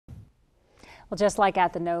Well, just like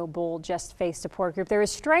at the No Bull Just Face support group, there is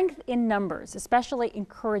strength in numbers, especially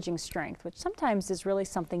encouraging strength, which sometimes is really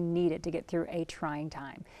something needed to get through a trying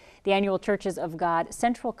time. The annual Churches of God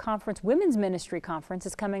Central Conference Women's Ministry Conference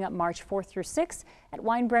is coming up March 4th through 6th at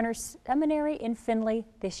Winebrenner Seminary in Findlay.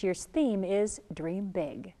 This year's theme is Dream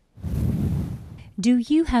Big. Do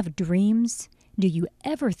you have dreams? Do you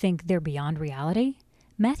ever think they're beyond reality?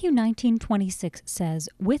 Matthew 19:26 says,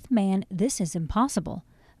 "With man this is impossible,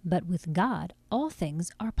 but with God all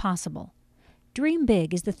things are possible." Dream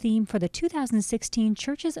Big is the theme for the 2016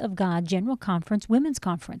 Churches of God General Conference Women's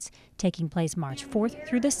Conference, taking place March 4th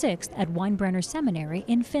through the 6th at Winebrenner Seminary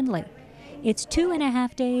in Findlay. It's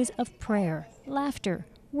 2.5 days of prayer, laughter,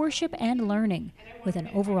 worship, and learning, with an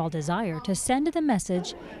overall desire to send the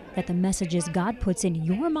message that the messages God puts in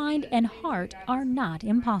your mind and heart are not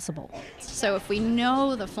impossible. So if we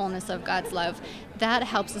know the fullness of God's love, that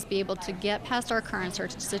helps us be able to get past our current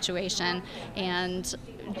situation and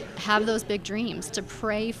have those big dreams, to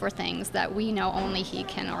pray for things that we know only He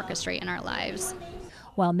can orchestrate in our lives.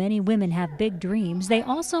 While many women have big dreams, they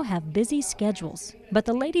also have busy schedules. But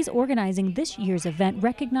the ladies organizing this year's event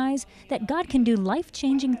recognize that God can do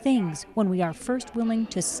life-changing things when we are first willing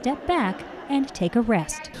to step back and take a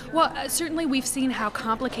rest. Well, certainly we've seen how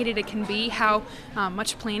complicated it can be, how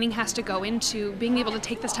much planning has to go into being able to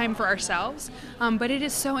take this time for ourselves. But it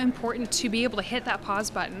is so important to be able to hit that pause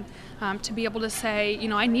button, to be able to say,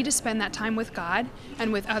 I need to spend that time with God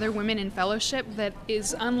and with other women in fellowship that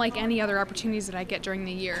is unlike any other opportunities that I get during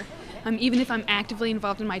the year. Even if I'm actively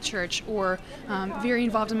involved in my church or very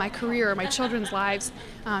involved in my career or my children's lives,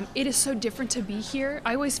 it is so different to be here.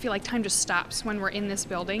 I always feel like time just stops when we're in this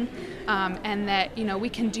building, and that we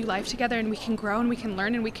can do life together and we can grow and we can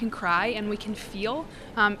learn and we can cry and we can feel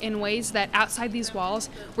in ways that outside these walls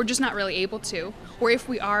we're just not really able to. Or if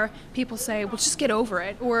we are, people say, well, just get over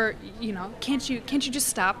it, or can't you just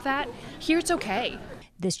stop that? Here it's okay.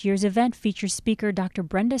 This year's event features speaker Dr.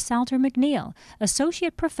 Brenda Salter McNeil,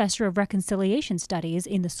 Associate Professor of Reconciliation Studies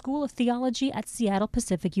in the School of Theology at Seattle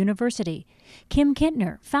Pacific University, Kim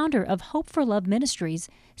Kintner, founder of Hope for Love Ministries,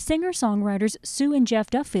 singer-songwriters Sue and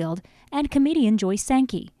Jeff Duffield, and comedian Joyce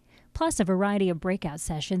Sankey, plus a variety of breakout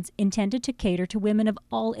sessions intended to cater to women of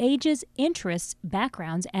all ages, interests,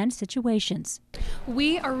 backgrounds, and situations.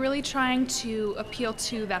 We are really trying to appeal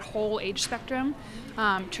to that whole age spectrum.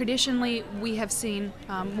 Traditionally, we have seen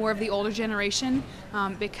more of the older generation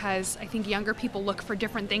because I think younger people look for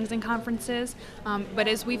different things in conferences. But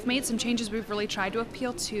as we've made some changes, we've really tried to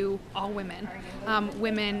appeal to all women,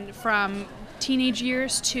 women from teenage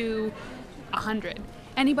years to 100.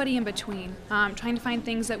 Anybody in between, trying to find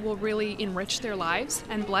things that will really enrich their lives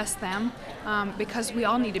and bless them, because we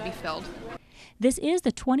all need to be filled. This is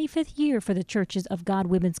the 25th year for the Churches of God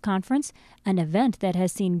Women's Conference, an event that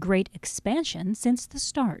has seen great expansion since the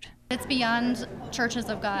start. It's beyond Churches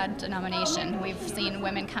of God denomination. We've seen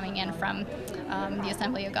women coming in from the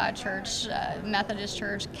Assembly of God Church, Methodist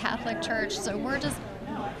Church, Catholic Church, so we're just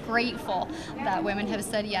grateful that women have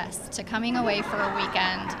said yes to coming away for a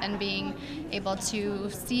weekend and being able to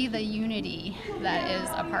see the unity that is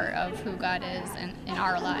a part of who God is in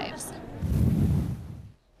our lives.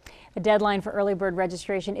 The deadline for early bird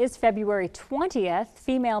registration is February 20th.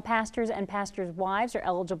 Female pastors and pastors' wives are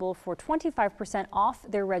eligible for 25% off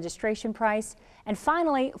their registration price. And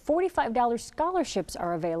finally, $45 scholarships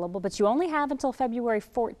are available, but you only have until February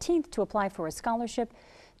 14th to apply for a scholarship.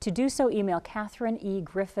 To do so, email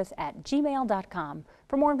katherineegriffith@gmail.com.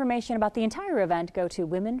 For more information about the entire event, go to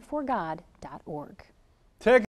womenforgod.org.